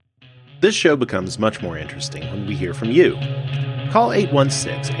This show becomes much more interesting when we hear from you. Call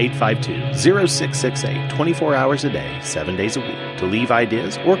 816-852-0668 24 hours a day, 7 days a week to leave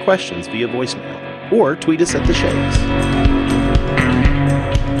ideas or questions via voicemail, or tweet us at The Shakes.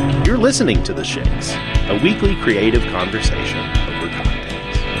 You're listening to The Shakes, a weekly creative conversation over cocktails.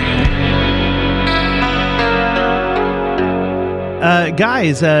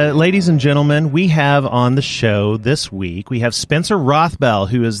 Guys, ladies and gentlemen, we have on the show this week, we have Spencer Rothbell,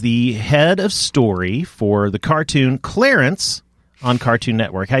 who is the head of story for the cartoon Clarence on Cartoon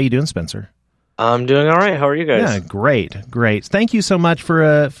Network. How you doing, Spencer? I'm doing all right. How are you guys? Yeah, great. Thank you so much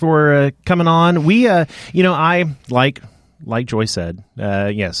for coming on. We, I like Joy said.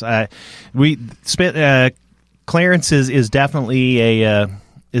 Yes, we spent. Clarence is definitely a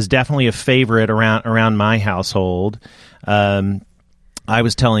favorite around my household. I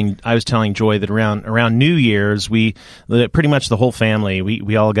was telling Joy that around New Year's pretty much the whole family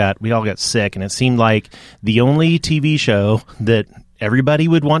we all got sick, and it seemed like the only TV show that everybody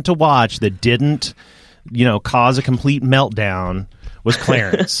would want to watch that didn't cause a complete meltdown was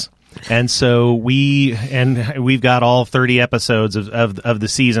Clarence. And so we've got all 30 episodes of the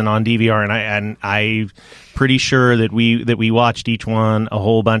season on DVR, and I'm pretty sure that we watched each one a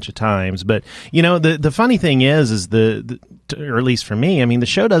whole bunch of times. But the funny thing is or at least for me, I mean, the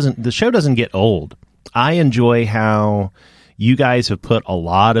show doesn't get old. I enjoy how you guys have put a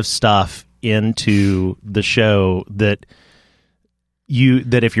lot of stuff into the show that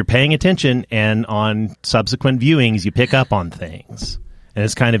if you're paying attention and on subsequent viewings, you pick up on things. And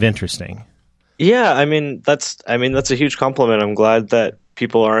it's kind of interesting. Yeah, I mean that's a huge compliment. I'm glad that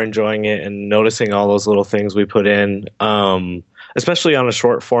people are enjoying it and noticing all those little things we put in. Especially on a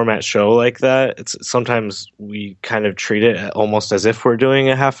short format show like that, sometimes we kind of treat it almost as if we're doing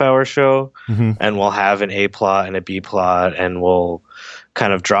a half-hour show, and we'll have an A plot and a B plot, and we'll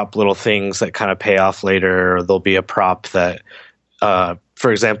kind of drop little things that kind of pay off later. Or there'll be a prop that, for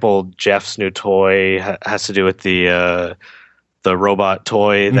example, Jeff's new toy has to do with the robot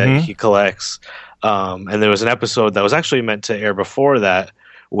toy that he collects. And there was an episode that was actually meant to air before that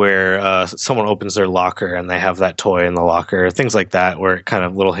where someone opens their locker and they have that toy in the locker, things like that, where it kind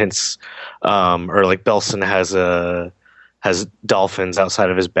of little hints, or like Belson has dolphins outside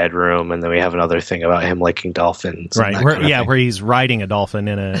of his bedroom, and then we have another thing about him liking dolphins. Right. Where he's riding a dolphin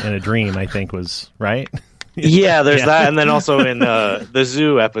in a dream, I think was right. Yeah, there's that, and then also in the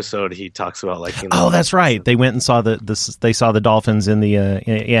zoo episode, he talks about liking. Oh, that's right. They went and saw they saw the dolphins in the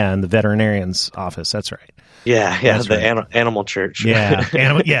in the veterinarian's office. That's right. Yeah, that's the right. Animal church. Yeah,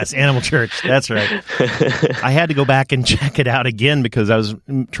 animal church. That's right. I had to go back and check it out again because I was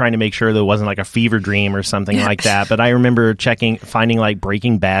trying to make sure there wasn't like a fever dream or something like that. But I remember finding like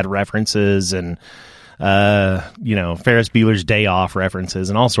Breaking Bad references and Ferris Bueller's Day Off references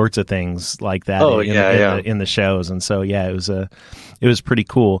and all sorts of things like that in the shows. And so, it was pretty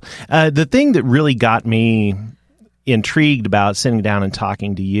cool. The thing that really got me intrigued about sitting down and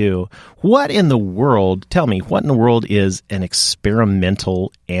talking to you, tell me, what in the world is an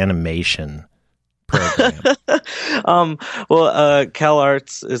experimental animation program? Cal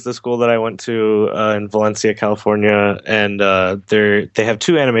Arts is the school that I went to in Valencia, California, and they have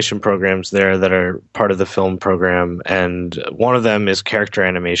two animation programs there that are part of the film program, and one of them is character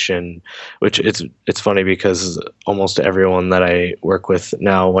animation, which it's funny because almost everyone that I work with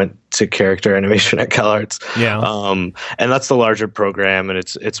now went to character animation at Cal Arts. Yeah. And that's the larger program, and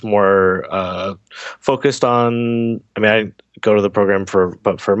it's more focused on. I mean, I go to the program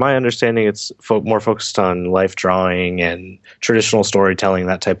but for my understanding, it's more focused on life drawing and traditional storytelling,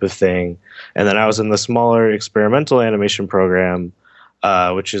 that type of thing. And then I was in the smaller experimental animation program,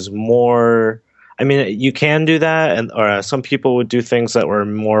 which is more. I mean, you can do that, or some people would do things that were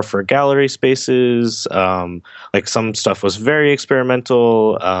more for gallery spaces. Like some stuff was very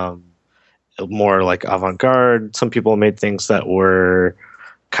experimental, more like avant-garde. Some people made things that were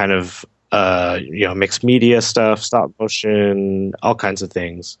kind of mixed media stuff, stop motion, all kinds of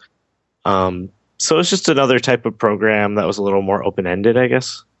things. So it's just another type of program that was a little more open-ended, I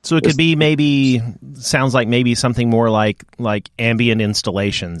guess. So it could be sounds like maybe something more like ambient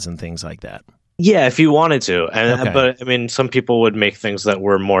installations and things like that. Yeah, if you wanted to. Okay. But I mean, some people would make things that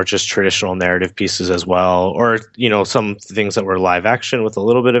were more just traditional narrative pieces as well, or some things that were live action with a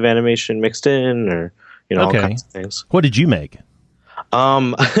little bit of animation mixed in, or all kinds of things. What did you make?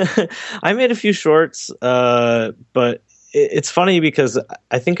 I made a few shorts, but it's funny because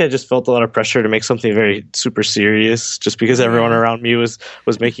I think I just felt a lot of pressure to make something very super serious, just because everyone around me was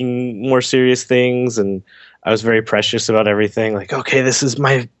making more serious things, and I was very precious about everything. Like, okay, this is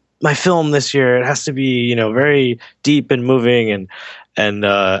my film this year. It has to be, very deep and moving. And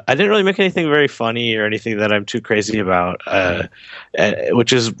I didn't really make anything very funny or anything that I'm too crazy about,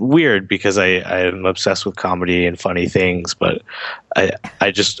 which is weird because I am obsessed with comedy and funny things. But I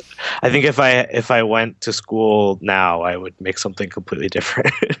think if I went to school now, I would make something completely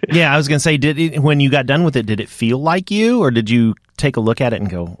different. Yeah, I was going to say, when you got done with it, did it feel like you, or did you take a look at it and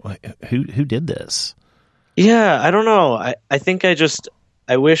go, who did this? Yeah, I don't know. I think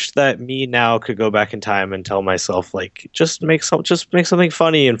I wish that me now could go back in time and tell myself, like, just make something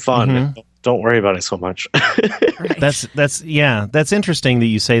funny and fun. Mm-hmm. Don't worry about it so much. Right. That's interesting that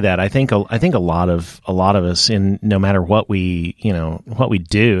you say that. I think a lot of us, in no matter what we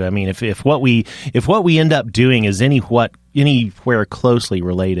do. I mean, if what we end up doing is anywhere closely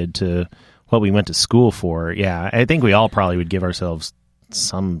related to what we went to school for, yeah, I think we all probably would give ourselves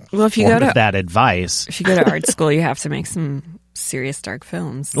some if you go to that advice. If you go to art school, you have to make some serious dark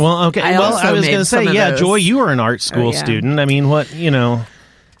films. Well, okay. I was going to say, yeah, Joy, you were an art school student. I mean, what,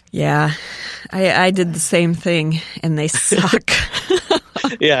 Yeah, I did the same thing, and they suck.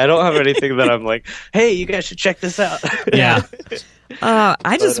 Yeah, I don't have anything that I'm like, hey, you guys should check this out. Yeah.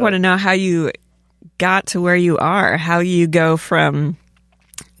 I just want to know how you got to where you are, how you go from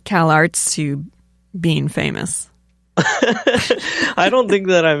Cal Arts to being famous. I don't think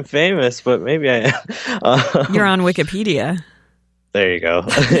that I'm famous, but maybe I am. You're on Wikipedia. There you go.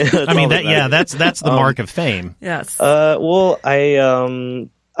 I mean, that's the mark of fame. Yes. Well,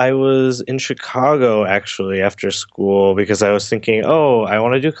 I was in Chicago actually after school because I was thinking, oh, I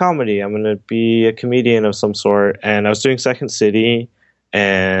want to do comedy. I'm going to be a comedian of some sort. And I was doing Second City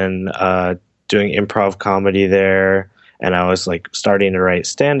and doing improv comedy there. And I was like starting to write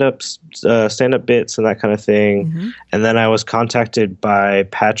stand-up bits and that kind of thing. Mm-hmm. And then I was contacted by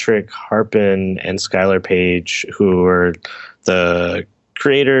Patrick Harpin and Skylar Page, who were the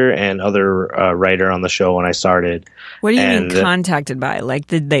creator and other writer on the show when I started. What do you mean contacted by? Like,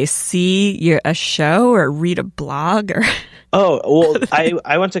 did they see a show or read a blog? Or? Oh, well,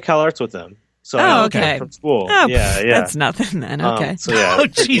 I went to Cal Arts with them. So okay. From school. Oh, yeah. That's nothing then. Okay. So yeah. Oh,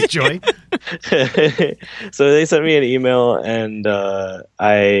 geez, Joy. So they sent me an email and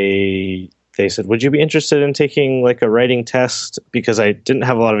they said, would you be interested in taking like a writing test? Because I didn't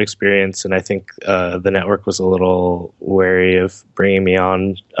have a lot of experience and I think the network was a little wary of bringing me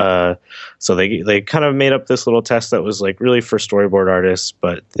on. So they kind of made up this little test that was like really for storyboard artists,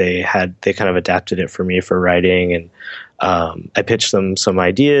 but they kind of adapted it for me for writing. And I pitched them some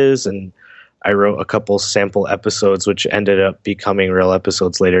ideas and I wrote a couple sample episodes, which ended up becoming real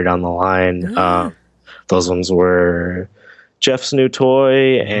episodes later down the line. Those ones were Jeff's New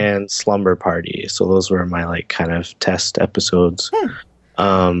Toy and Slumber Party. So those were my like kind of test episodes.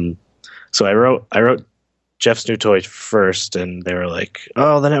 So I wrote Jeff's New Toy first, and they were like,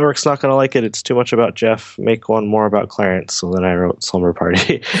 "Oh, the network's not going to like it. It's too much about Jeff. Make one more about Clarence." So then I wrote Slumber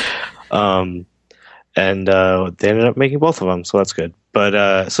Party. And they ended up making both of them, so that's good.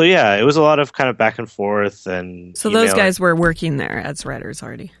 But so yeah, it was a lot of kind of back and forth, and so those guys were working there as writers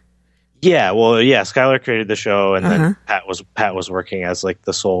already. Yeah, well, yeah, Skylar created the show, and then Pat was working as like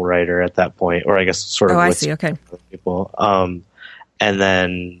the sole writer at that point, or I guess sort of. I with see. Okay. People, and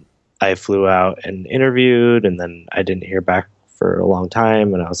then I flew out and interviewed, and then I didn't hear back for a long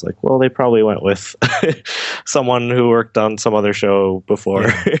time, and I was like, well, they probably went with someone who worked on some other show before.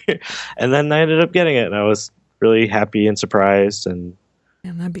 Yeah. And then I ended up getting it, and I was really happy and surprised. And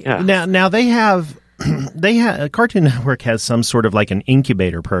now they have Cartoon Network has some sort of like an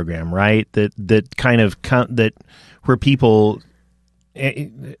incubator program, right? That kind of that where people,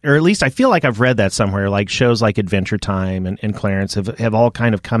 or at least I feel like I've read that somewhere, like shows like Adventure Time and Clarence have all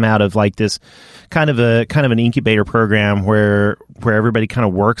kind of come out of like this kind of an incubator program where everybody kind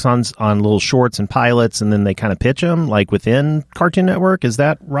of works on little shorts and pilots, and then they kind of pitch them like within Cartoon Network. Is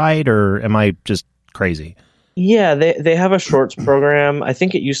that right, or am I just crazy? Yeah, they have a shorts program. I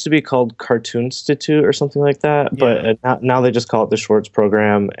think it used to be called Cartoon Institute or something like that, but now they just call it the shorts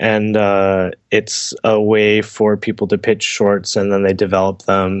program, and it's a way for people to pitch shorts, and then they develop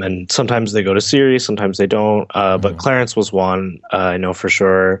them, and sometimes they go to series, sometimes they don't, but Clarence was one, I know for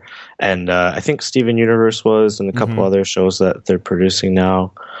sure, and I think Steven Universe was, and a couple other shows that they're producing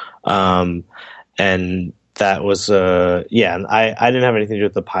now, and that was, and I didn't have anything to do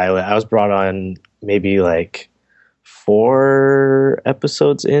with the pilot. I was brought on maybe like 4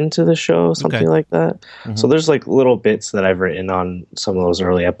 episodes into the show, something like that. So there's like little bits that I've written on some of those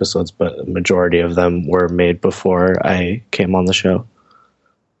early episodes, but the majority of them were made before I came on the show.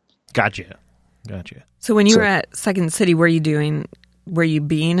 Gotcha. So when you were at Second City, were you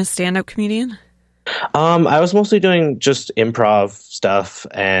being a stand-up comedian? I was mostly doing just improv stuff,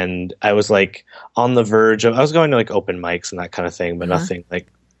 and I was like on the verge of. I was going to like open mics and that kind of thing, but nothing like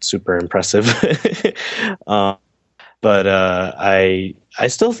super impressive. um, but I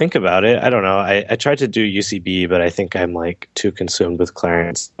still think about it. I don't know. I tried to do UCB, but I think I'm like too consumed with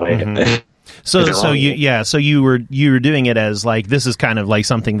Clarence. So you were doing it as like, this is kind of like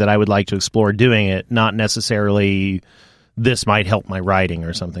something that I would like to explore doing it, not necessarily this might help my writing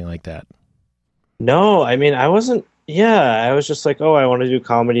or something like that. No, I mean, I wasn't. Yeah, I was just like, oh, I want to do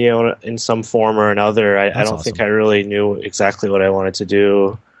comedy in some form or another. I don't think I really knew exactly what I wanted to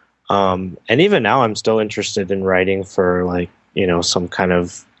do. And even now, I'm still interested in writing for like, some kind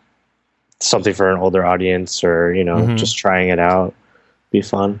of something for an older audience, or just trying it out. Be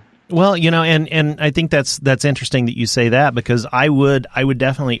fun. Well, and I think that's interesting that you say that, because I would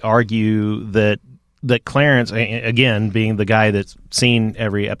definitely argue that Clarence, again, being the guy that's seen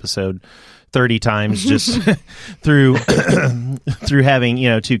every episode 30 times just through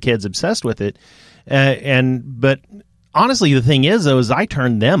having two kids obsessed with it, but honestly, the thing is, though, is I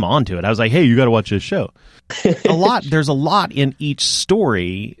turned them onto it. I was like, hey, you got to watch this show. There's a lot in each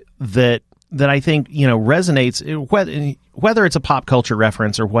story that I think resonates, whether it's a pop culture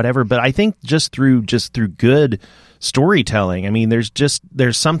reference or whatever. But I think just through good storytelling, I mean,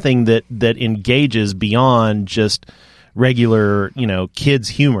 there's something that engages beyond just regular kids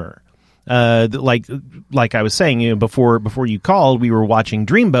humor. Like I was saying, before you called, we were watching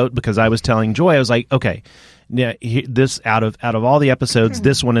Dreamboat because I was telling Joy, I was like, okay, yeah, this out of all the episodes,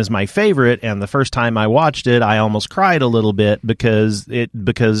 this one is my favorite. And the first time I watched it, I almost cried a little bit because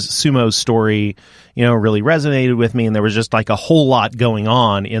Sumo's story, really resonated with me, and there was just like a whole lot going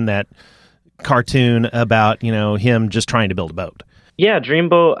on in that cartoon about him just trying to build a boat. Yeah,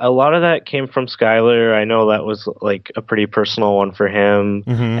 Dreamboat, a lot of that came from Skylar. I know that was like a pretty personal one for him.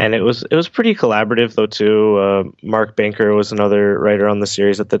 And it was pretty collaborative though too. Mark Banker was another writer on the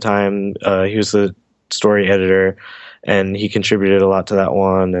series at the time. He was the story editor, and he contributed a lot to that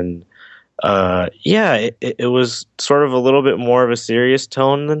one. And it was sort of a little bit more of a serious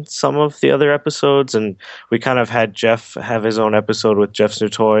tone than some of the other episodes, and we kind of had Jeff have his own episode with Jeff's New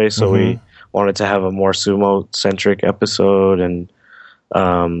Toy, so we wanted to have a more sumo centric episode and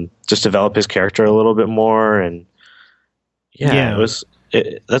just develop his character a little bit more. And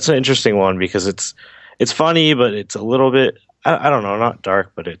that's an interesting one because it's funny, but it's a little bit, I don't know, not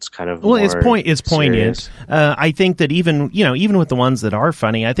dark, but it's kind of it's poignant. I think that even with the ones that are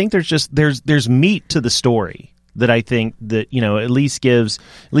funny, I think there's meat to the story that I think that at least gives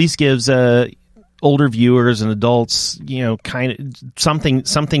older viewers and adults kind of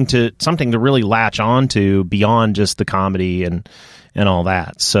something to really latch on to beyond just the comedy and all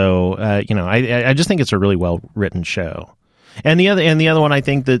that. So I just think it's a really well written show. And the other one, I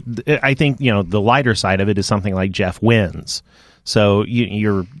think the lighter side of it is something like Jeff Wins. So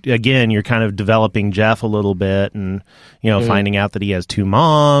you're kind of developing Jeff a little bit, and finding out that he has two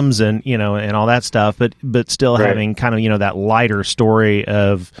moms, and and all that stuff, but still having kind of that lighter story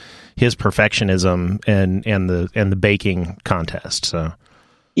of his perfectionism and the baking contest. So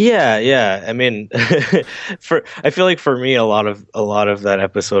yeah. I mean, I feel like for me, a lot of that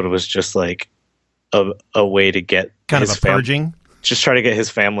episode was just like a way to get kind of a purging. Just try to get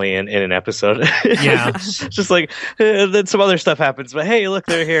his family in an episode. Yeah. Just like, then some other stuff happens, but hey, look,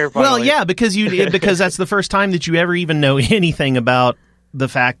 they're here. Finally. Well, yeah, because that's the first time that you ever even know anything about the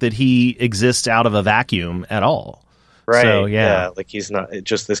fact that he exists out of a vacuum at all. Right. So, yeah. Like he's not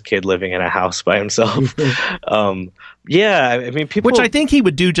just this kid living in a house by himself. I mean, people. Which I think he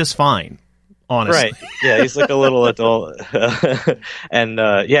would do just fine. Honestly. Right. Yeah, he's like a little adult. And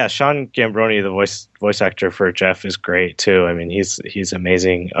Sean Gambroni, the voice actor for Jeff, is great too. I mean, he's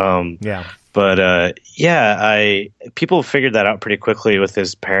amazing. But people figured that out pretty quickly with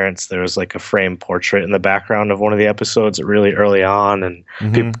his parents. There was like a framed portrait in the background of one of the episodes really early on, and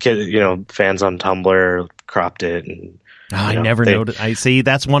fans on Tumblr cropped it. And I never noticed. I see.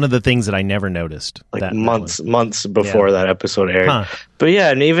 That's one of the things that I never noticed. Like months before that episode aired. Huh. But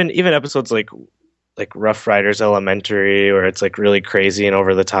yeah, and even episodes like Rough Riders Elementary, where it's like really crazy and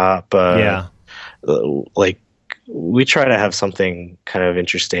over the top. Like we try to have something kind of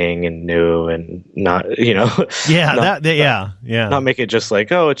interesting and new, and not not make it just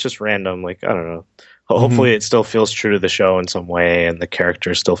like, oh, it's just random. Like, I don't know. Hopefully, it still feels true to the show in some way, and the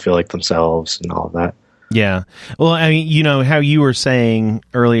characters still feel like themselves and all of that. Yeah. Well, I mean, how you were saying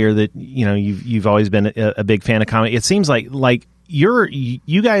earlier that, you've always been a big fan of comedy. It seems like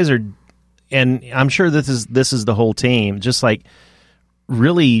you guys are, and I'm sure this is the whole team, just like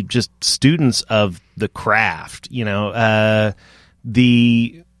really just students of the craft,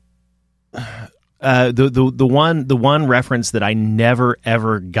 the one reference that I never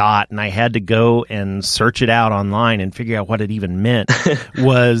ever got, and I had to go and search it out online and figure out what it even meant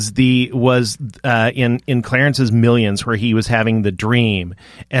was in Clarence's Millions, where he was having the dream,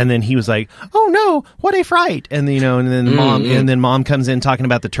 and then he was like, "Oh no, what a fright!" And then mom comes in talking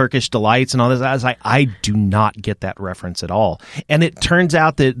about the Turkish delights and all this. I was like, I do not get that reference at all. And it turns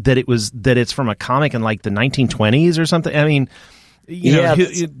out that it's from a comic in like the 1920s or something. I mean.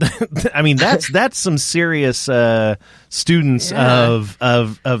 I mean that's some serious students of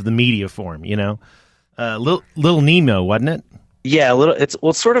the media form, Little Nemo, wasn't it? Yeah, a little. It's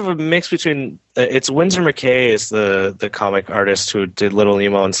sort of a mix between. It's Winsor McCay is the comic artist who did Little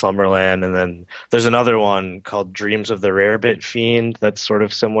Nemo and Slumberland, and then there's another one called Dreams of the Rarebit Fiend that's sort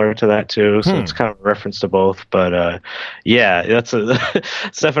of similar to that too. So it's kind of a reference to both. But that's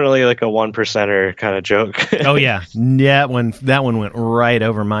it's definitely like a 1%er kind of joke. Oh yeah, that one went right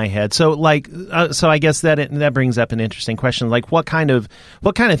over my head. So so I guess that brings up an interesting question. Like, what kind of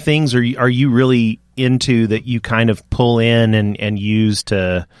things are you really into that you kind of pull in and use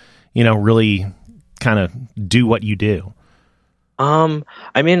to, really kind of do what you do?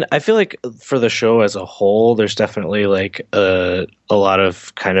 I mean, I feel like for the show as a whole, there's definitely like a lot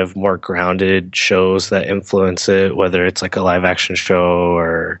of kind of more grounded shows that influence it, whether it's like a live action show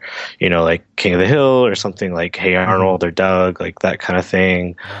or, like King of the Hill or something like Hey Arnold or Doug, like that kind of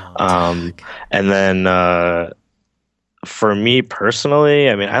thing. And then, for me personally,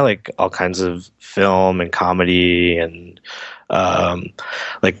 I mean, I like all kinds of film and comedy, and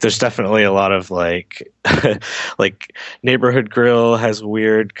like there's definitely a lot of like like Neighborhood Grill has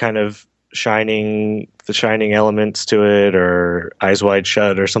weird kind of shining elements to it, or Eyes Wide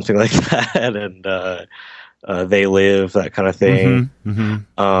Shut or something like that, and They Live, that kind of thing.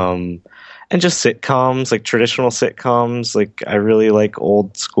 And just sitcoms, like traditional sitcoms. Like I really like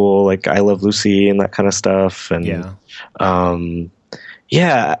old school, like I Love Lucy and that kind of stuff. And I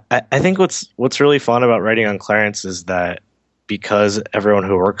think what's really fun about writing on Clarence is that because everyone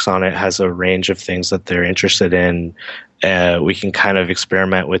who works on it has a range of things that they're interested in, we can kind of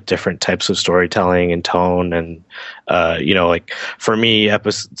experiment with different types of storytelling and tone. And like for me,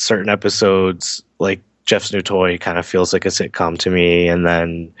 certain episodes, like Jeff's New Toy, kind of feels like a sitcom to me, and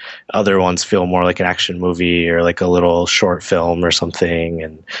then other ones feel more like an action movie or like a little short film or something,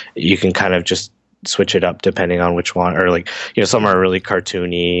 and you can kind of just switch it up depending on which one, or like some are really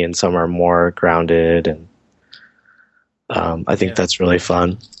cartoony and some are more grounded, and I think that's really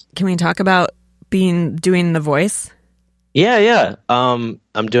fun. Can we talk about doing the voice? Yeah. I'm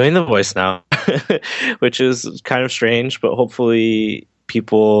doing the voice now, which is kind of strange, but hopefully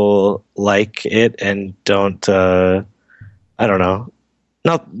people like it and don't I don't know,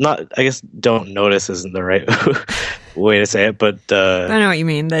 not I guess don't notice isn't the right way to say it, but I know what you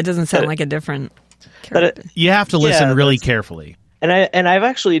mean. That doesn't sound like a different character. You have to listen really carefully. And I've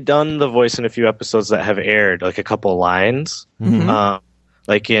actually done the voice in a few episodes that have aired, like a couple lines.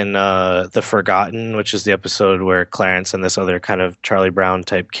 Like in The Forgotten, which is the episode where Clarence and this other kind of Charlie Brown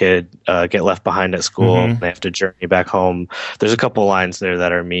type kid get left behind at school and they have to journey back home. There's a couple lines there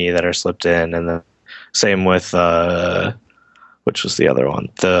that are me that are slipped in, and the same with which was the other one,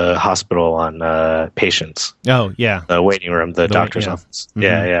 the hospital on Patients. Oh yeah, the waiting room, the doctor's office.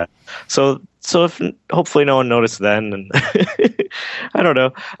 Yeah. So if hopefully no one noticed then, and I don't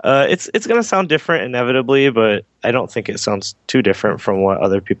know, it's going to sound different inevitably, but I don't think it sounds too different from what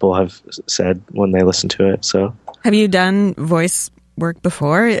other people have said when they listen to it. So, have you done voice work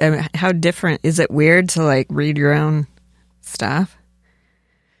before? I mean, how different is it? Weird to like read your own stuff?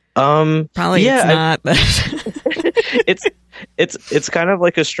 Probably it's not, but it's kind of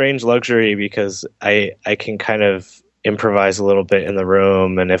like a strange luxury because I can kind of improvise a little bit in the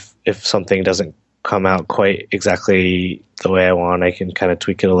room, and if something doesn't come out quite exactly the way I want, I can kind of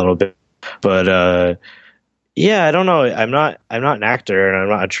tweak it a little bit. But I don't know. I'm not an actor, and I'm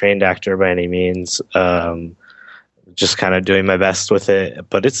not a trained actor by any means. Just kind of doing my best with it,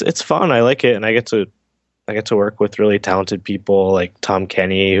 but it's fun. I like it, and I get to work with really talented people like Tom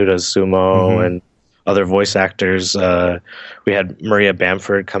Kenny, who does sumo, and other voice actors. We had Maria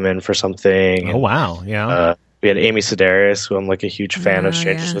Bamford come in for something. Oh wow, yeah. We had Amy Sedaris, who I'm like a huge fan of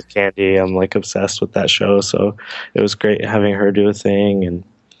Strangers with Candy. I'm like obsessed with that show, so it was great having her do a thing. And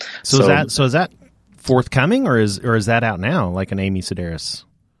so is that forthcoming, or is that out now? Like an Amy Sedaris?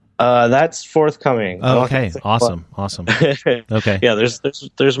 That's forthcoming. Oh, okay, awesome. Okay, yeah.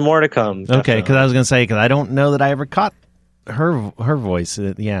 There's more to come. Definitely. Okay, because I was going to say, because I don't know that I ever caught her voice.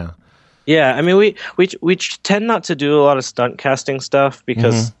 Yeah. I mean, we tend not to do a lot of stunt casting stuff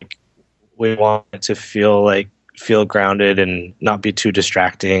because we want it to feel feel grounded and not be too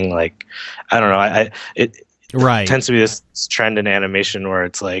distracting. Like, I don't know. It Right. tends to be this trend in animation where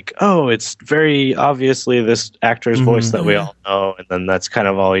it's like, oh, it's very obviously this actor's voice that we all know, and then that's kind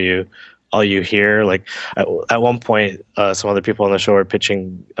of all you hear. Like at one point, some other people on the show were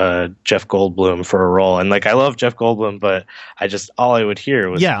pitching Jeff Goldblum for a role, and like I love Jeff Goldblum, but all I would hear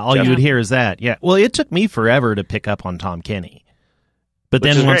was all Jeff. You would hear is that. Yeah. Well, it took me forever to pick up on Tom Kenny, but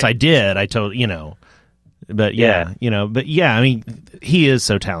Which then is once great. I did, I told But yeah, I mean, he is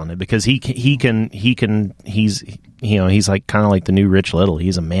so talented because he's like kind of like the new Rich Little.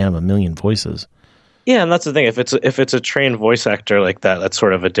 He's a man of a million voices. Yeah, and that's the thing. If it's a trained voice actor like that, that's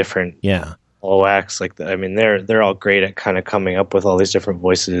sort of a different wax. Like, I mean, they're all great at kind of coming up with all these different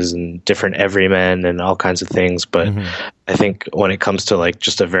voices and different everymen and all kinds of things. But I think when it comes to like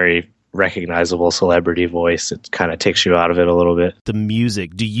just a very recognizable celebrity voice, it kind of takes you out of it a little bit. The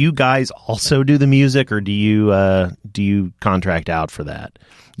music. Do you guys also do the music, or do you contract out for that?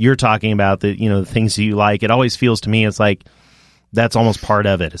 You're talking about the things that you like. It always feels to me it's like that's almost part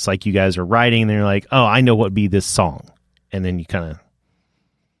of it. It's like you guys are writing and you're like, oh, I know what would be this song, and then you kind of.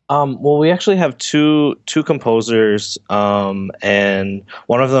 Well, we actually have two composers, and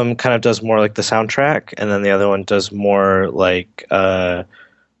one of them kind of does more like the soundtrack, and then the other one does more like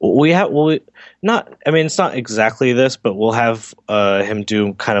it's not exactly this, but we'll have him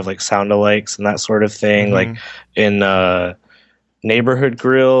do kind of like sound-alikes and that sort of thing. Like in Neighborhood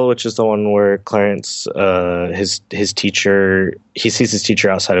Grill, which is the one where Clarence, his teacher, he sees his teacher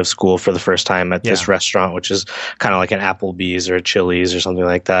outside of school for the first time at this restaurant, which is kind of like an Applebee's or a Chili's or something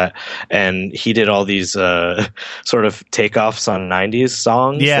like that. And he did all these sort of takeoffs on 90s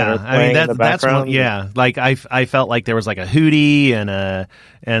songs. Yeah, that are playing in the that's background. Like I felt like there was like a Hootie and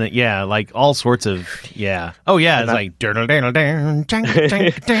like all sorts of Oh yeah, it's like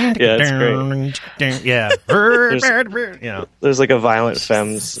There's like a Violent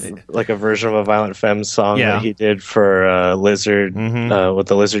Femmes, like a version of a Violent Femmes song that he did for Lizard with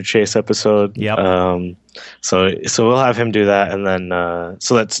the Lizard Chase episode. Yep. So we'll have him do that, and then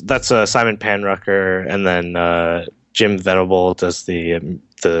so that's Simon Panrucker, and then Jim Venable does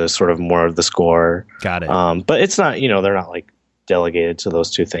the sort of more of the score. Got it. But it's not they're not like delegated to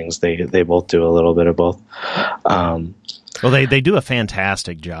those two things. They both do a little bit of both. Well, they do a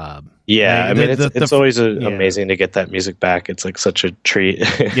fantastic job. Yeah, I mean, it's always amazing to get that music back. It's like such a treat.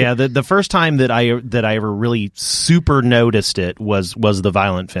 Yeah, the first time that I ever really super noticed it was the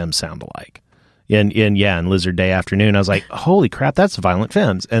Violent Femmes sound alike. In Lizard Day Afternoon, I was like, holy crap, that's Violent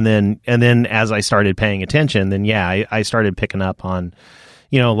Femmes. And then as I started paying attention, then I started picking up on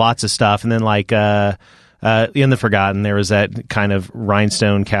lots of stuff. And then like in The Forgotten, there was that kind of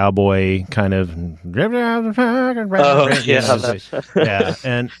rhinestone cowboy kind of.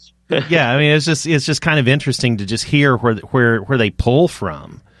 I mean, it's just kind of interesting to just hear where they pull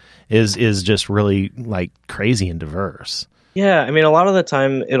from is just really like crazy and diverse. Yeah, I mean, a lot of the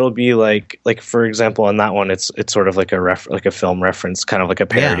time it'll be like for example, on that one, it's sort of like a film reference, kind of like a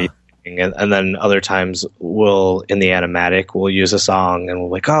parody. Yeah. And then other times in the animatic, we'll use a song and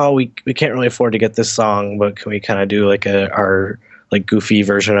we'll like, oh, we can't really afford to get this song, but can we kind of do like our like goofy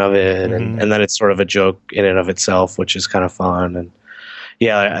version of it? And then it's sort of a joke in and of itself, which is kind of fun. And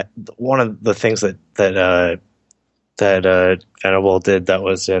one of the things that Venable did that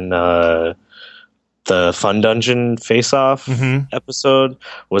was in the Fun Dungeon Face Off episode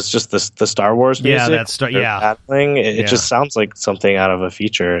was just the Star Wars music. Yeah, that's battling. It just sounds like something out of a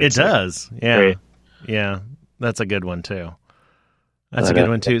feature. It does. Yeah. Great. Yeah. That's a good one too.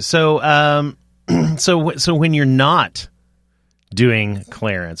 So so when you're not doing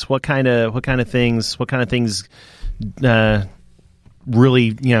Clarence, what kind of things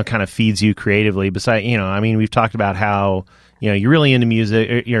really kind of feeds you creatively? Besides, I mean, we've talked about how you're really into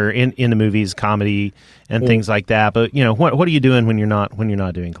music, you're into movies, comedy, and things like that. But what are you doing when you're not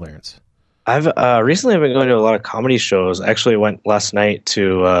doing Clarence? I've recently been going to a lot of comedy shows. I actually went last night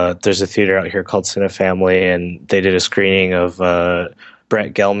to there's a theater out here called Cine Family, and they did a screening of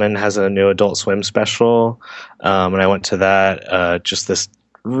Brett Gelman has a new Adult Swim special, and I went to that. Just this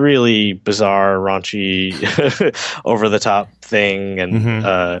really bizarre, raunchy, over the top thing,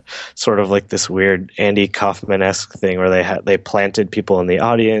 and sort of like this weird Andy Kaufman-esque thing where they planted people in the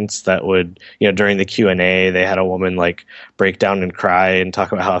audience that would, during the Q&A, they had a woman like break down and cry and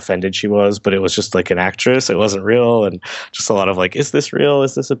talk about how offended she was, but it was just like an actress. It wasn't real, and just a lot of like, is this real?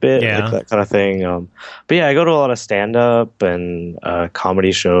 Is this a bit? Yeah. Like that kind of thing. But yeah, I go to a lot of stand up and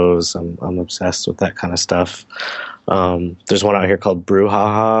comedy shows. I'm obsessed with that kind of stuff. There's one out here called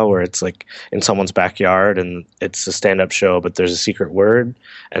Brouhaha, where it's like in someone's backyard and it's a stand-up show, but there's a secret word,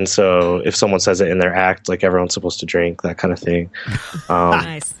 and so if someone says it in their act, like everyone's supposed to drink, that kind of thing.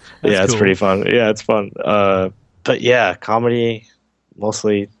 Nice. Yeah, it's cool. pretty fun. Yeah, it's fun. But yeah, comedy,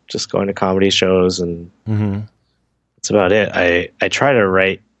 mostly just going to comedy shows, and that's about it. I try to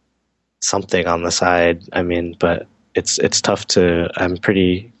write something on the side. I mean, but it's tough to. I'm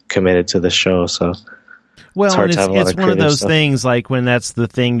pretty committed to this show, so. Well, hard and to have a lot it's of one of creative those stuff. things like when that's the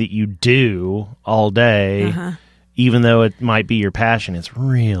thing that you do all day, even though it might be your passion, it's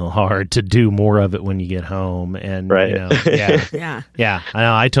real hard to do more of it when you get home. And Right. you know, yeah, Yeah. yeah, I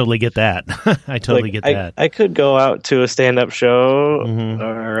know. I totally get that. I totally get that. I could go out to a stand-up show,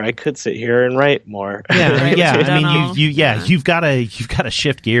 or I could sit here and write more. Yeah, Right, yeah. which we've I mean, done all. you've got to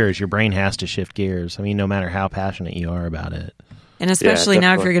shift gears. Your brain has to shift gears. I mean, no matter how passionate you are about it. And especially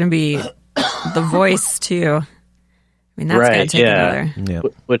now if you're going to be the voice too. I mean, that's going Right, to take yeah. another. Yeah.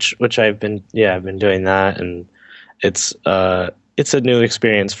 Which I've been doing that, and it's a new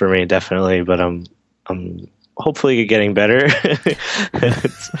experience for me, definitely. But I'm hopefully getting better.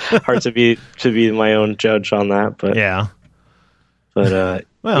 It's hard to be my own judge on that, but Yeah. But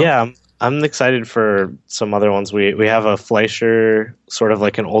Well. yeah, I'm excited for some other ones. We have a Fleischer, sort of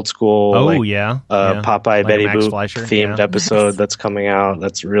like an old school, Yeah. Popeye Like Betty Max Boop Fleischer, themed yeah. episode that's coming out.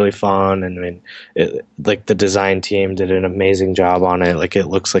 That's really fun, and I mean, like the design team did an amazing job on it. Like it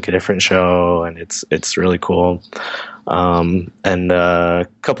looks like a different show, and it's really cool. And a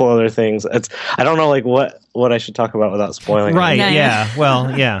couple other things. I don't know like what I should talk about without spoiling. Right. Yeah. Yeah.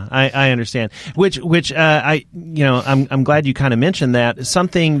 Well, yeah, I understand. Which I'm glad you kind of mentioned that.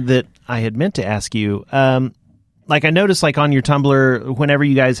 Something that I had meant to ask you. Like I noticed, like on your Tumblr, whenever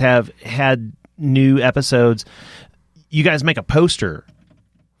you guys have had new episodes, you guys make a poster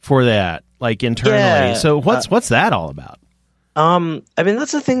for that, like internally. Yeah. So what's that all about? I mean,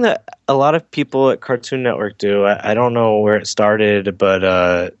 that's the thing that a lot of people at Cartoon Network do. I don't know where it started,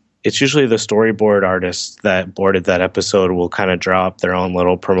 but it's usually the storyboard artists that boarded that episode will kind of drop their own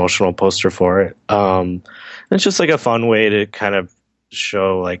little promotional poster for it. It's just like a fun way to kind of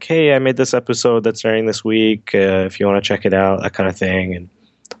show like, hey, I made this episode that's airing this week. If you want to check it out, that kind of thing.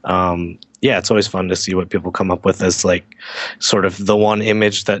 And yeah, it's always fun to see what people come up with as like sort of the one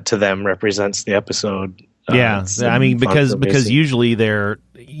image that to them represents the episode. Yeah, It's I mean fun for me to because see. usually they're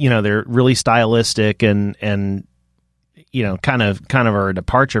really stylistic and kind of are a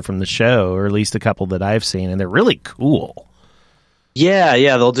departure from the show, or at least a couple that I've seen, and they're really cool. Yeah,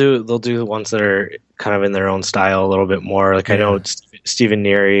 they'll do the ones that are kind of in their own style a little bit more. Like I know Stephen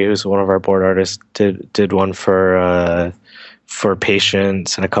Neary, who's one of our board artists, did one for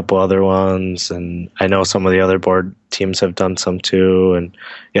Patience and a couple other ones, and I know some of the other board teams have done some too. And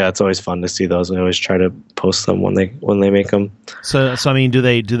yeah, it's always fun to see those. I always try to post them when they make them. So I mean, do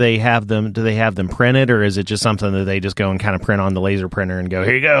they have them printed, or is it just something that they just go and kind of print on the laser printer and go,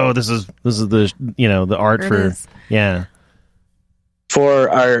 here you go, this is the the art There it for is. yeah. For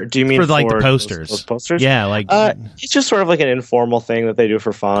our, do you mean For, like, the those posters. posters? Yeah, like it's just sort of like an informal thing that they do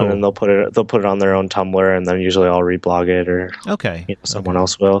for fun, Cool. and they'll put it on their own Tumblr, and then usually I'll reblog it or okay. someone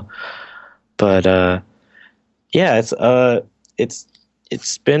else will. But yeah,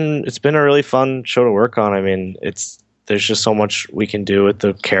 it's been a really fun show to work on. I mean, there's just so much we can do with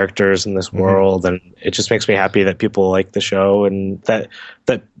the characters in this world, and it just makes me happy that people like the show, and that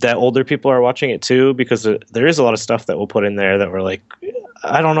older people are watching it too, because there is a lot of stuff that we'll put in there that we're like,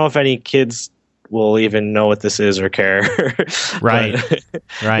 I don't know if any kids will even know what this is or care. Right. But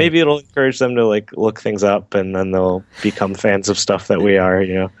Right. maybe it'll encourage them to like look things up, and then they'll become fans of stuff that we are,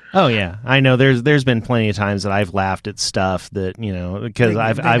 Oh yeah, I know. There's been plenty of times that I've laughed at stuff that because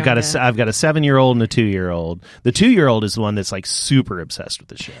I've got a 7-year-old and a 2-year-old. The 2-year-old is the one that's like super obsessed with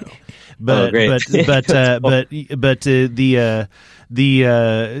the show. But great. but the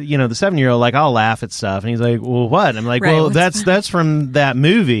 7-year-old, like, I'll laugh at stuff, and he's like, well, what? I'm like, Right, well, what's that's from that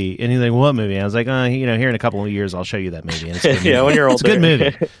movie, and he's like, what movie? I was like, here in a couple of years I'll show you that movie. And it's a good movie. Yeah, when you're It's a good older.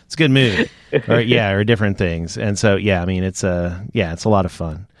 movie. It's a good movie. or different things. And so I mean, it's a lot of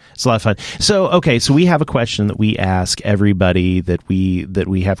fun. It's a lot of fun. So we have a question that we ask everybody that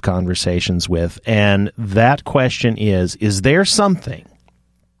we have conversations with, and that question is there something,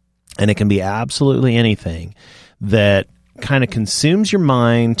 and it can be absolutely anything, that kind of consumes your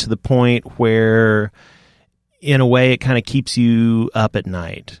mind to the point where in a way, it kind of keeps you up at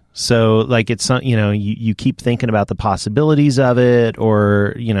night. So, like, it's you keep thinking about the possibilities of it,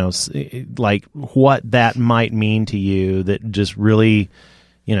 or like what that might mean to you. That just really,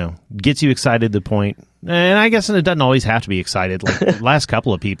 gets you excited to the point. And I guess it doesn't always have to be excited. Like the last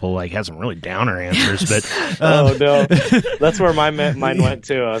couple of people had some really downer answers, but oh no, that's where my mind went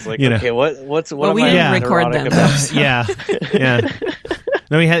too. I was like, okay, what am we I didn't record them. About? yeah.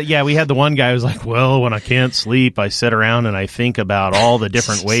 No, we had the one guy who was like, well, when I can't sleep, I sit around and I think about all the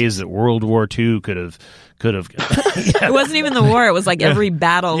different ways that World War II could have. It wasn't even the war; it was like every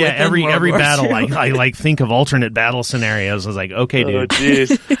battle. Yeah, every War battle. II. I think of alternate battle scenarios. I was like, okay, dude. Oh,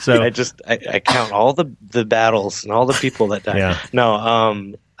 jeez. So I count all the battles and all the people that died. Yeah. No,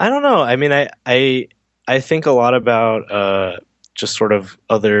 I don't know. I mean, I think a lot about just sort of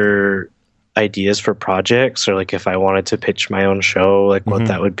other ideas for projects, or like if I wanted to pitch my own show, like what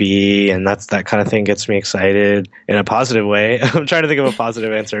that would be, and that kind of thing gets me excited in a positive way. I'm trying to think of a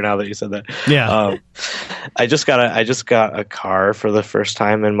positive answer now that you said that. Yeah. I just got a car for the first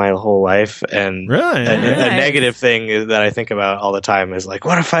time in my whole life, and really? a negative thing that I think about all the time is like,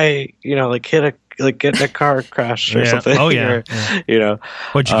 what if I get in a car crash or something? Oh yeah. Or,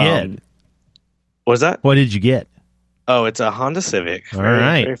 What'd you get? What was that? What did you get? Oh, it's a Honda Civic. All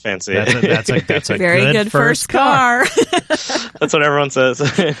right. Very fancy. That's a very good first car. That's what everyone says.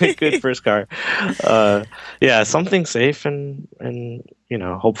 Good first car. Yeah, something safe and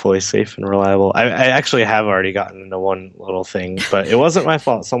hopefully safe and reliable. I actually have already gotten into one little thing, but it wasn't my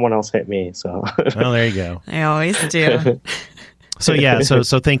fault. Someone else hit me. So. Oh, there you go. I always do. So yeah,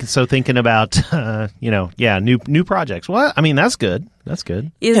 so thinking about new projects. Well, I mean that's good. That's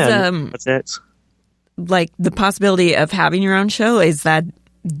good. That's it. Like the possibility of having your own show, is that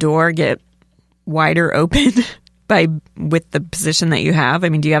door get wider open with the position that you have? I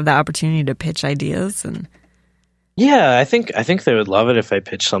mean, do you have the opportunity to pitch ideas? And yeah, I think they would love it if I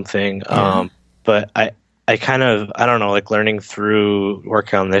pitched something. Yeah. But I kind of, I don't know, like learning through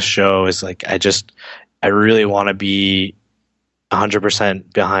working on this show is like I really want to be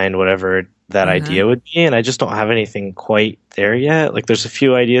 100% behind whatever that idea would be, and I just don't have anything quite there yet. Like there's a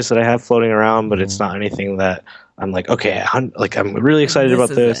few ideas that I have floating around, but it's not anything that I'm like, okay, I'm really excited about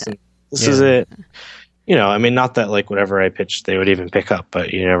this, and this is it. I mean, not that like whatever I pitched they would even pick up,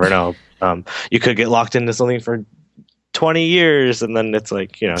 but you never know. You could get locked into something for 20 years, and then it's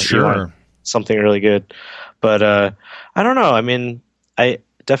like, sure, you want something really good. But I don't know. I mean, I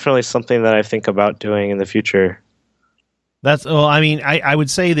definitely something that I think about doing in the future. I mean, I would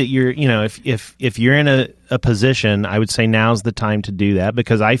say that you're, if you're in a position, I would say now's the time to do that,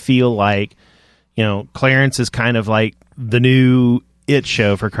 because I feel like, Clarence is kind of like the new It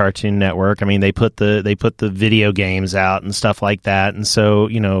show for Cartoon Network. I mean, they put the video games out and stuff like that, and so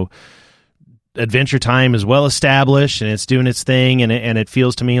Adventure Time is well established and it's doing its thing, and it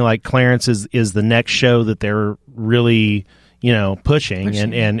feels to me like Clarence is the next show that they're really pushing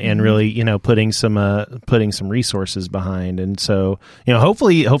and really putting some resources behind, and so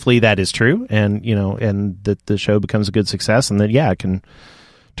hopefully that is true, and and that the show becomes a good success, and that it can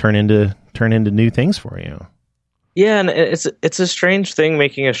turn into new things for you. Yeah, and it's a strange thing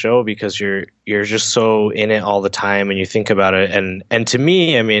making a show, because you're just so in it all the time, and you think about it, and to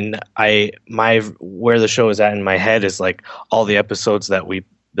me, I mean, where the show is at in my head is like all the episodes that we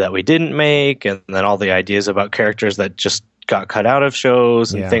didn't make, and then all the ideas about characters that just got cut out of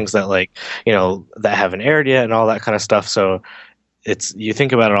shows, and things that that haven't aired yet, and all that kind of stuff. So you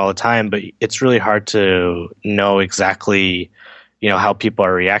think about it all the time, but it's really hard to know exactly how people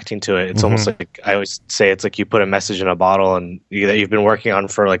are reacting to it. It's almost like, I always say, it's like you put a message in a bottle and that you've been working on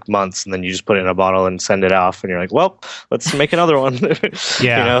for like months, and then you just put it in a bottle and send it off, and you're like, well, let's make another one.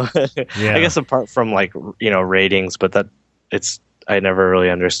 Yeah. I guess apart from like ratings, but I never really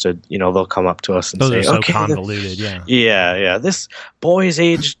understood, they'll come up to us and those say, are so okay, convoluted. yeah, this boy's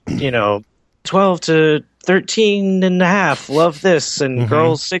aged 12 to 13 and a half, love this, and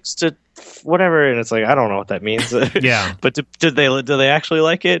girls 6 to whatever, and it's like, I don't know what that means. Yeah. But do they actually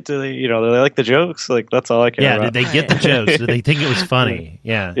like it? Do they like the jokes? Like, that's all I care about. Did they get the jokes? Did they think it was funny?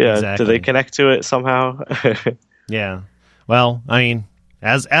 Yeah, exactly. Do they connect to it somehow? Yeah. Well, I mean,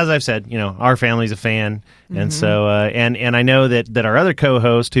 as I've said, our family's a fan, and so and I know that our other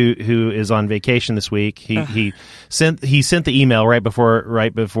co-host who is on vacation this week, he sent the email right before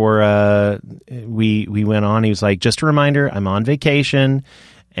we went on. He was like, just a reminder, I'm on vacation,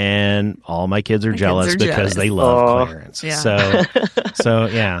 and all my kids are jealous kids are because jealous. they love Clarence. Yeah. So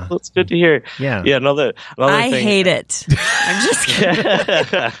yeah. Well, it's good to hear. Yeah. Another I thing. hate it. I'm just kidding.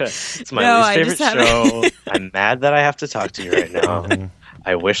 It's my No, least I favorite just haven't- show. I'm mad that I have to talk to you right now.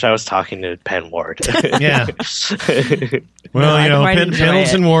 I wish I was talking to Penn Ward. Yeah. Well, I quite enjoy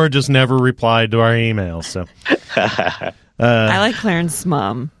Pendleton it. Ward just never replied to our emails. So I like Clarence's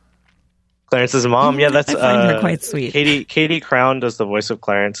mom. Clarence's mom, yeah, that's I find her quite sweet. Katie Crown does the voice of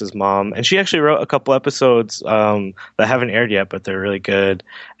Clarence's mom, and she actually wrote a couple episodes that haven't aired yet, but they're really good.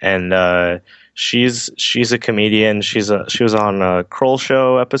 And she's a comedian. She was on a Kroll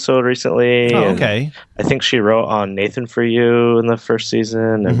Show episode recently. Oh, and okay. I think she wrote on Nathan For You in the first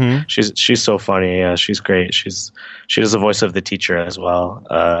season, and she's so funny. Yeah, she's great. She does the voice of the teacher as well,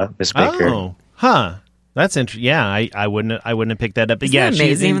 Miss Baker. Oh, huh. That's interesting. Yeah, I wouldn't have picked that up. But Isn't yeah, that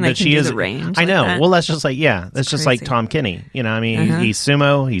amazing when they but can she do is the range I like know. that? Well, that's just like that's just like crazy. Tom Kenny. I mean, he's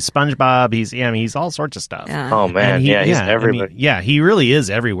Sumo, he's SpongeBob, he's all sorts of stuff. Yeah. Oh man, And he's I everywhere. mean, he really is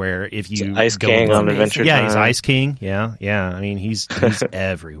everywhere. If you Ice go King with on him. Adventure Yeah, Time. he's Ice King. Yeah. I mean, he's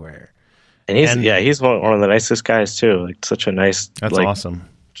everywhere. And he's one of the nicest guys too. Like such a nice. That's like, awesome.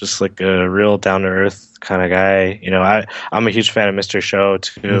 Just like a real down to earth kind of guy. I'm a huge fan of Mr. Show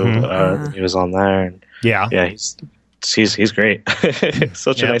too. He was on there. And Yeah. he's great.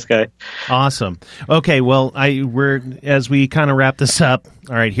 Such a nice guy. Awesome. Okay, well, we're as we kind of wrap this up.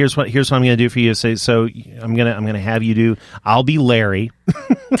 All right, here's what I'm going to do for you. So I'm gonna have you do. I'll be Larry.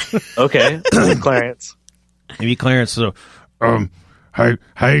 Okay, Clarence. Maybe Clarence. So, hey,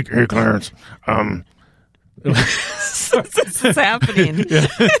 Clarence. What's happening?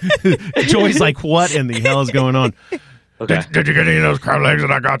 Joy's like, what in the hell is going on? Okay. Did you get any of those crab legs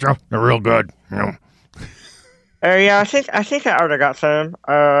that I got you? They're real good. Yeah, I think I already got some.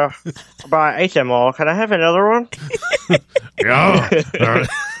 But I ate them all. Can I have another one? Yeah.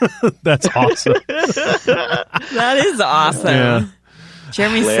 That's awesome. That is awesome. Yeah.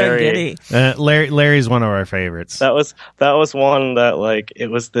 Jeremy's Larry. so giddy. Larry's one of our favorites. That was one that like it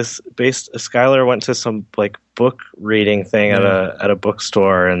was this based. Skylar went to some like book reading thing at a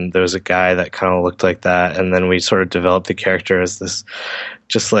bookstore, and there was a guy that kind of looked like that, and then we sort of developed the character as this,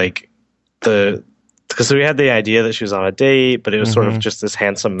 just like because we had the idea that she was on a date, but it was sort of just this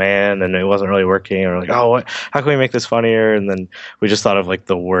handsome man, and it wasn't really working. And we're like, oh, how can we make this funnier? And then we just thought of like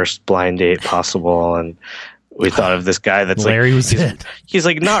the worst blind date possible, and we thought of this guy that's Larry like was it. he's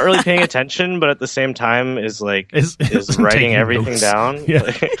like not really paying attention, but at the same time is Is writing taking everything notes. down, Yeah.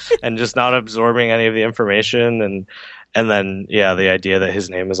 and just not absorbing any of the information. And then the idea that his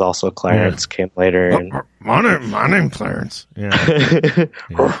name is also Clarence came later. And My name Clarence. Yeah.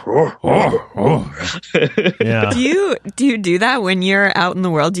 Yeah. Do you do that when you're out in the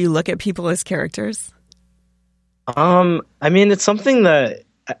world? Do you look at people as characters? I mean, it's something that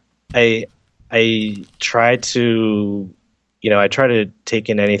I try to, I try to take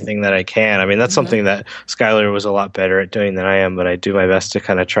in anything that I can. I mean, that's something that Skylar was a lot better at doing than I am, but I do my best to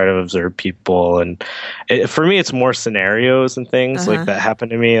kind of try to observe people. And for me, it's more scenarios and things like that happen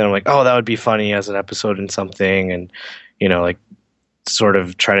to me. And I'm like, oh, that would be funny as an episode in something. And, like sort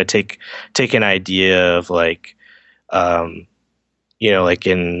of try to take an idea of like, like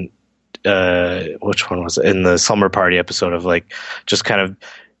in, which one was it? In the Slumber Party episode of like, just kind of,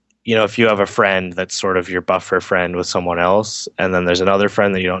 if you have a friend that's sort of your buffer friend with someone else, and then there's another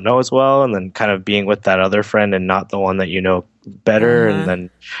friend that you don't know as well, and then kind of being with that other friend and not the one that you know better, and then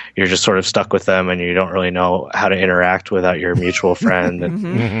you're just sort of stuck with them, and you don't really know how to interact without your mutual friend.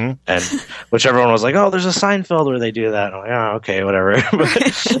 And, and which everyone was like, oh, there's a Seinfeld where they do that. I'm like, oh, okay, whatever.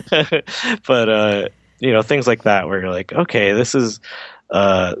 but things like that where you're like, okay, this is...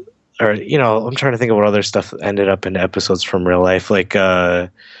 or, I'm trying to think of what other stuff ended up in episodes from real life, like...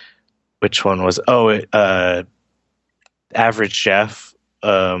 which one was? Average Jeff.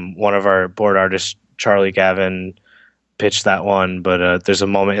 One of our board artists, Charlie Gavin, pitched that one. But there's a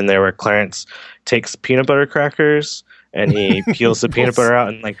moment in there where Clarence takes peanut butter crackers and he peels the peanut butter out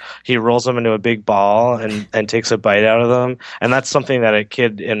and like he rolls them into a big ball and takes a bite out of them. And that's something that a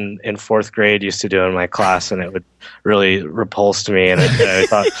kid in fourth grade used to do in my class, and it would really repulse me. And I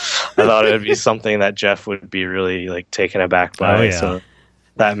thought it would be something that Jeff would be really like taken aback by. Oh, yeah. So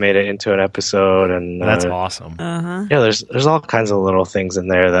that made it into an episode, and That's awesome. there's all kinds of little things in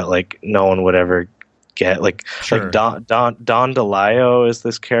there that like no one would ever get. Like Don DeLio is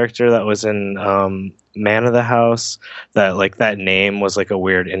this character that was in Man of the House. That like that name was like a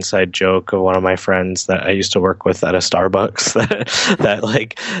weird inside joke of one of my friends that I used to work with at a Starbucks. that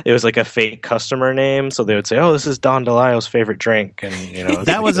like it was like a fake customer name, so they would say, "Oh, this is Don DeLio's favorite drink," and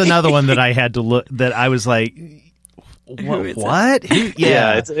That was another one that I had to look. That I was like, Who is it? What?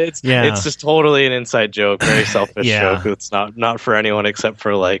 Yeah. It's just totally an inside joke, very selfish Yeah. joke. It's not for anyone except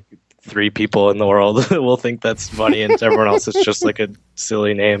for like 3 people in the world will think that's funny, and to everyone else it's just like a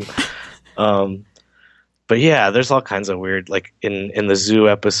silly name. But yeah, there's all kinds of weird, like in the zoo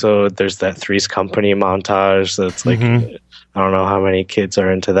episode, there's that Three's Company montage. That's like, I don't know how many kids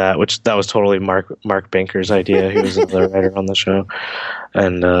are into that, which that was totally Mark Banker's idea. He was another writer on the show.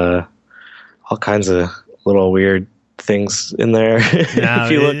 And all kinds of little weird things in there. No,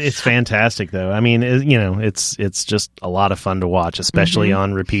 it's fantastic though. I mean, it's just a lot of fun to watch, especially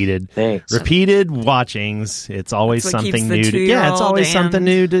on repeated watchings. It's always something new. It's always something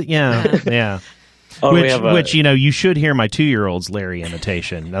new to. Yeah. Oh, which you should hear my 2-year-old's Larry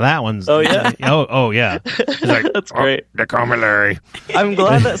imitation. Now that one's yeah. It's like, that's great. They call me Larry. I'm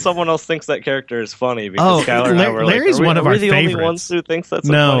glad that someone else thinks that character is funny, because Skylar and I were Larry's like, one of our favorites. We're the only ones who thinks that's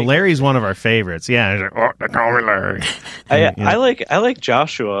no. funny. Larry's one of our favorites. Yeah, he's like, they call me Larry. I like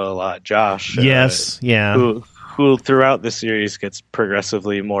Joshua a lot. Josh. Yes. Who throughout the series gets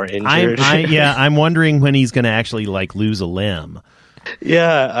progressively more injured. I'm wondering when he's going to actually like lose a limb.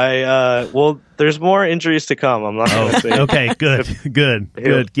 Yeah, well, there's more injuries to come. I'm not going to say. Okay,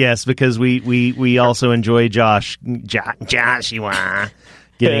 good. Yes, because we also enjoy Joshua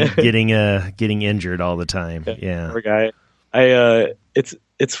getting injured all the time. Yeah, poor guy.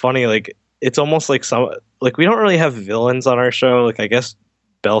 It's funny. Like, it's almost like we don't really have villains on our show. Like, I guess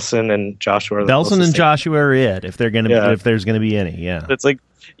Belson and Joshua. Joshua are it if they're gonna if there's gonna be any. Yeah, it's like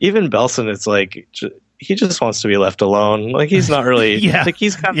even Belson. It's like. He just wants to be left alone. Like, he's not really like,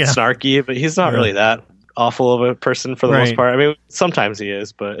 he's kind of snarky, but he's not really that awful of a person for the most part. I mean, sometimes he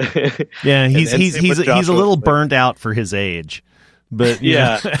is, but yeah, he's a little burnt out for his age. But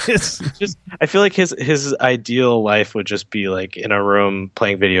it's just, I feel like his ideal life would just be like in a room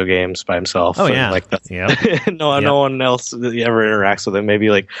playing video games by himself. Oh yeah, like that. No one else ever interacts with him. Maybe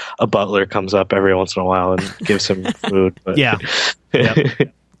like a butler comes up every once in a while and gives him food. But.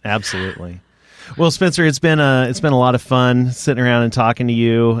 Absolutely. Well, Spencer, it's been a lot of fun sitting around and talking to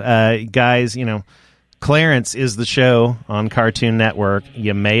you guys. Clarence is the show on Cartoon Network.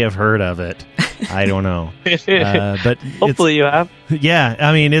 You may have heard of it. I don't know, but hopefully you have. Yeah,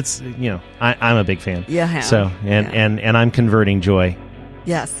 I mean, it's I'm a big fan. Yeah, so and I'm converting Joy.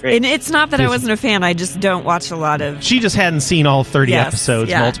 Yes, great. And it's not that I wasn't a fan. I just don't watch a lot of. She just hadn't seen all 30 episodes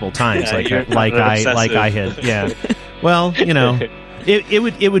multiple times, like I had. Yeah. Well, It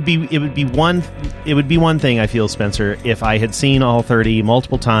would be one thing, I feel, Spencer, if I had seen all 30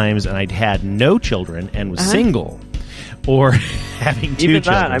 multiple times and I'd had no children and was single, or having 2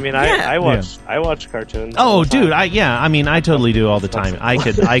 children. That, I mean, I watch cartoons. Oh, dude, I totally do all the time. I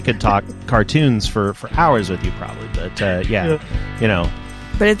could talk cartoons for hours with you probably, but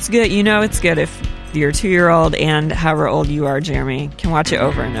But it's good. It's good if your 2-year-old and however old you are, Jeremy, can watch it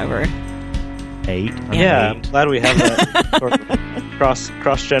over and over. 8. I'm glad we have that sort of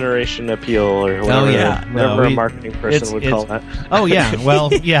cross-generation appeal, or whatever a marketing person would call that. Oh yeah,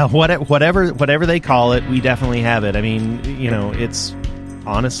 well, yeah, whatever they call it, we definitely have it. I mean, it's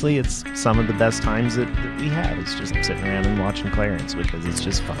honestly, it's some of the best times that we have. It's just sitting around and watching Clarence because it's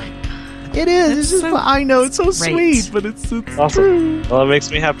just fun. It is. It's just fun. I know it's so sweet, but it's awesome. True. Well, it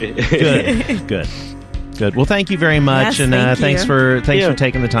makes me happy. Good. Well, thank you very much, and thanks for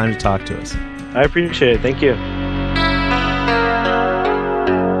taking the time to talk to us. I appreciate it. Thank you.